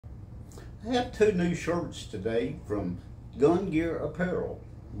I have two new shirts today from Gun Gear Apparel.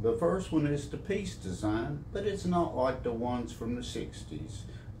 The first one is the piece design, but it's not like the ones from the 60s.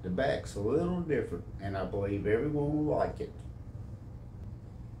 The back's a little different, and I believe everyone will like it.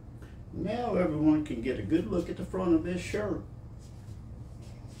 Now everyone can get a good look at the front of this shirt.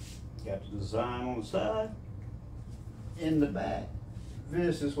 Got the design on the side. In the back,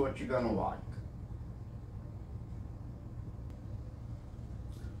 this is what you're gonna like.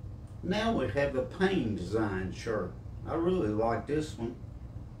 Now we have a pain design shirt. I really like this one.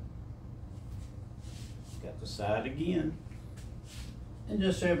 Got the side again. And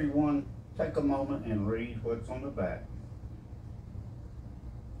just everyone take a moment and read what's on the back.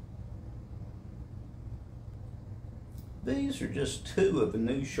 These are just two of the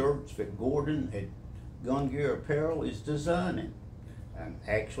new shirts that Gordon at Gun Gear Apparel is designing. I'm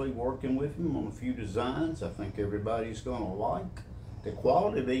actually working with him on a few designs I think everybody's gonna like. The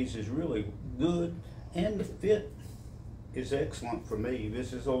quality of these is really good, and the fit is excellent for me.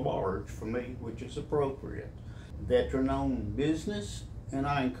 This is a large for me, which is appropriate. Veteran-owned business, and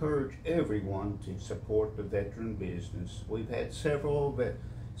I encourage everyone to support the veteran business. We've had several that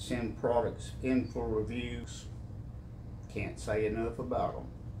send products in for reviews. Can't say enough about them.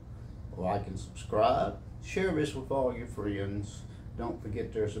 Like and subscribe. Share this with all your friends. Don't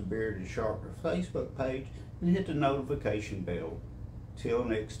forget there's a Bearded Sharper Facebook page, and hit the notification bell. Till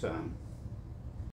next time.